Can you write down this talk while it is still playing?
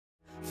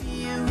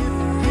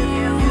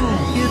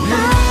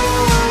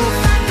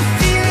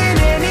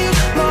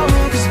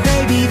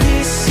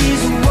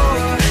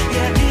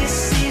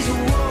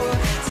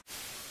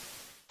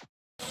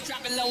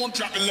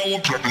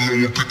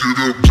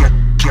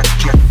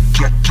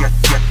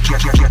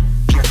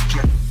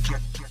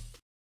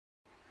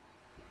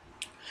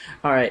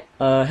Alright,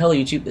 hello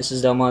YouTube, this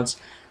is DellModzZ.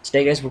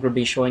 Today guys, we're going to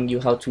be showing you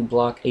how to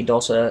block a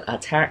DDoS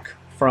attack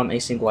from a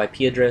single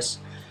IP address.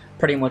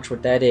 Pretty much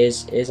what that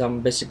is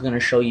I'm basically going to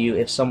show you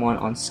if someone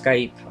on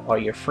Skype or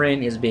your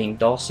friend is being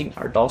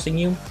DOSing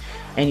you,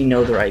 and you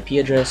know their IP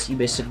address. You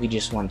basically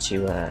just want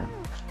to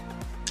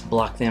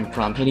block them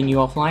from hitting you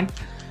offline.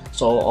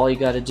 So all you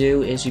got to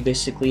do is you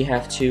basically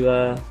have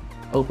to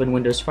open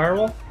Windows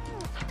Firewall.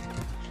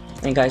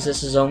 And guys,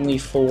 this is only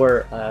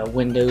for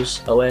Windows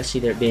OS,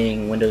 either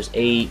being Windows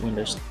 8,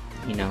 Windows,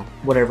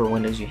 whatever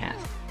Windows you have.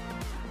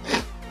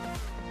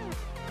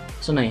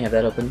 So now you have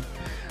that open.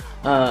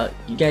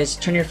 You guys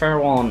turn your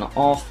firewall on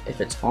off if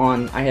it's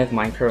on. I have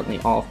mine currently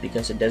off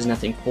because it does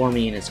nothing for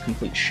me and it's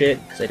complete shit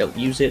because I don't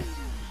use it.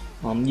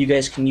 You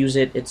guys can use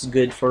it. It's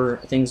good for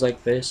things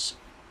like this.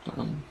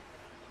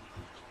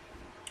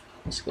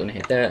 Just going to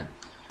hit that.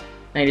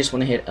 Now you just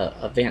want to hit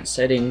Advanced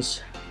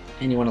Settings,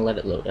 and you want to let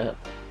it load up.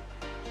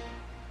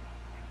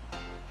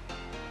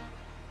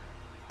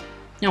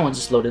 Now once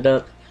it's loaded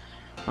up,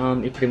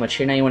 you're pretty much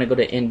here. Now you want to go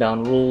to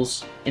Inbound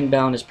Rules.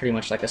 Inbound is pretty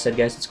much, like I said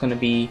guys, it's going to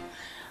be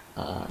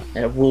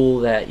a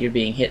rule that you're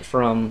being hit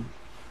from.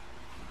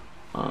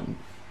 I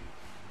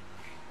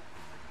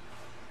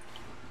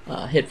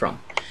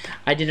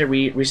did a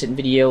recent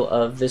video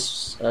of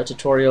this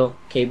tutorial,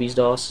 kb's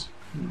DOS,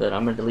 but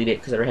I'm going to delete it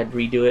because I had to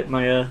redo it.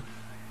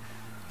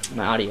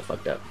 My audio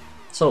fucked up.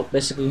 So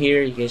basically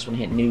here, you guys want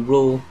to hit New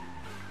Rule.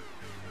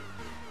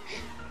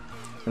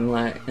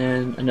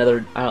 And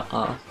another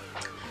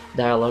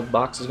dialog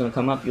box is going to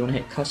come up. You want to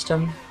hit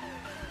Custom.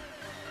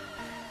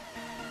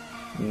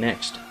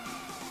 Next.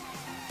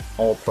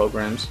 All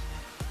programs.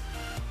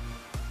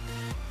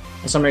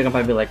 And somebody can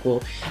probably be like,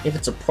 well, if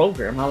it's a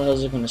program, how the hell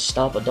is it going to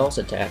stop a DOS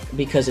attack?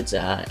 Because it's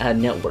a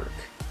network.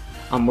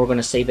 We're going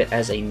to save it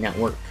as a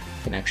network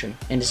connection.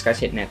 And just guys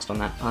hit Next on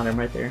them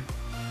right there.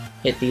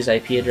 Hit these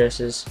IP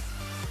addresses.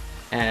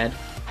 Add.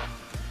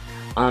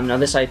 Now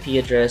this IP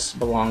address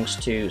belongs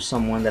to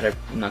someone that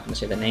I'm not going to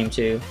say the name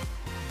to.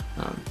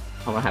 I'm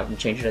going to have them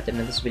change it at the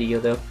end of this video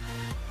though.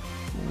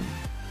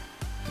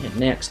 Hit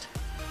Next.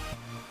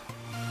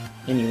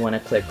 And you want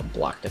to click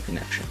Block the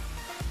Connection.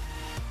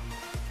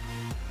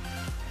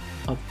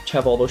 I'll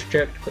have all those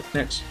checked. Click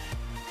Next.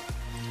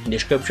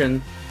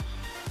 Description.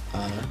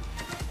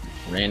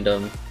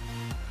 Random.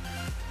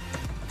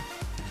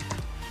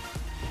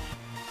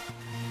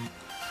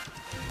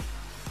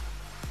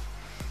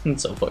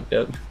 It's so fucked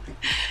up.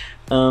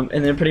 And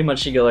then pretty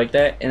much you go like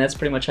that, and that's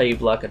pretty much how you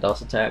block a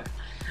DOS attack.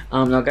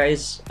 Now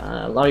guys,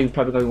 a lot of you are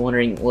probably going to be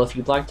wondering, well, if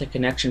you block the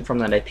connection from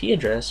that IP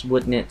address,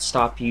 wouldn't it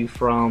stop you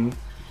from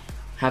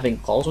having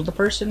calls with the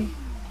person?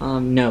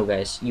 No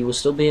guys, you will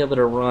still be able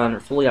to run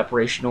fully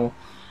operational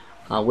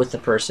with the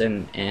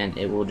person, and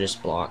it will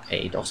just block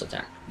a DOS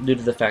attack due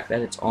to the fact that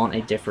it's on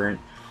a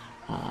different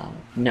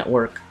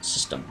network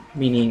system,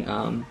 meaning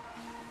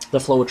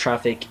the flow of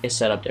traffic is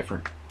set up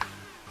different.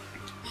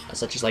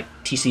 Such as like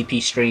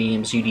TCP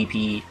streams,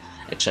 UDP,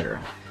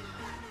 etc.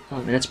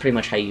 And that's pretty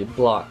much how you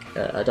block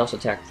a DOS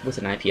attack with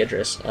an IP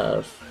address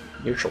of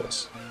your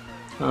choice.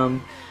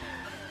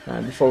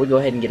 Before we go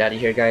ahead and get out of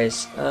here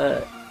guys,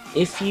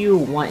 if you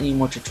want any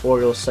more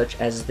tutorials such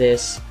as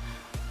this,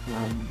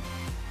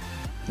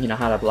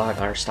 how to block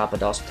or stop a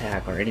DOS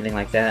attack or anything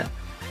like that,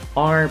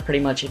 or pretty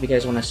much if you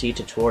guys want to see a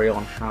tutorial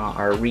on how,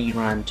 or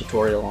rerun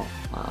tutorial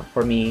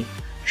for me,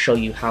 show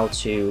you how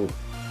to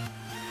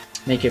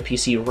make your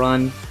PC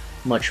run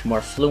much more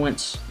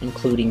fluent,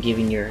 including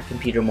giving your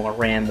computer more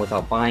RAM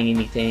without buying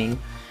anything,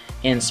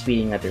 and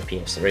speeding up your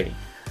PS3.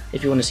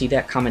 If you want to see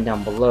that, comment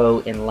down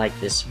below and like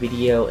this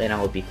video, and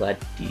I would be glad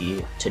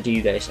to do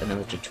you guys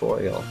another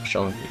tutorial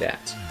showing you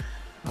that.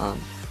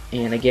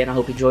 And again, I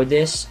hope you enjoyed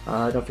this.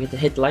 Don't forget to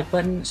hit the like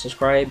button,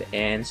 subscribe,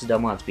 and this is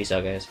DellModzZ. Peace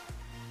out guys.